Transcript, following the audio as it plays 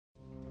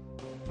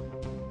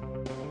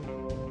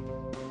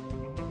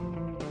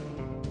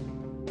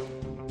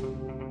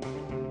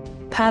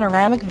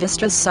Panoramic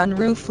Vista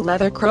sunroof,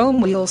 leather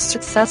chrome wheels.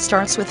 Success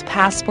starts with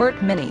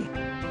Passport Mini.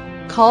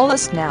 Call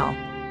us now.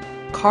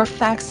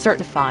 CARFAX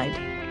certified.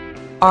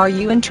 Are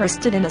you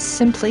interested in a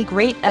simply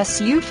great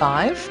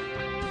SU5?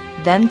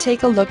 Then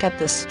take a look at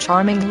this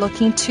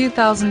charming-looking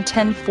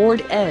 2010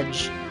 Ford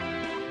Edge.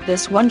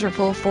 This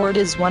wonderful Ford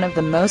is one of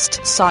the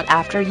most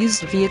sought-after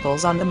used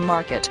vehicles on the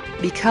market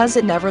because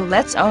it never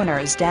lets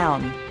owners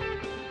down.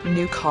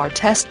 New Car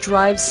Test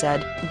Drive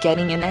said,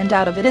 getting in and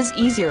out of it is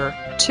easier,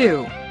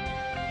 too.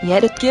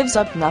 Yet it gives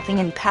up nothing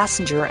in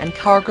passenger and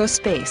cargo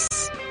space.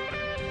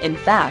 In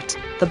fact,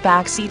 the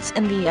back seats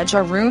in the Edge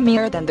are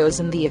roomier than those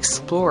in the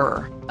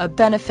Explorer, a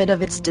benefit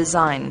of its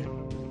design.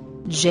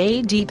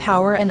 J.D.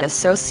 Power and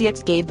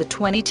Associates gave the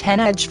 2010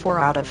 Edge 4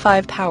 out of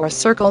 5 power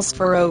circles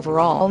for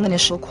overall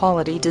initial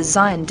quality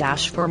design.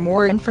 For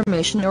more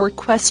information or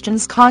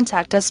questions,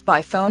 contact us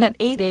by phone at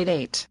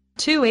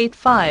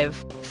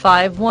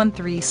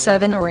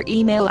 888-285-5137 or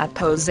email at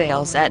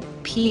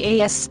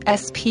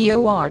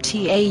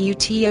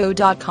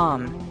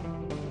posales@passportauto.com.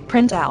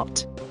 Print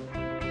out.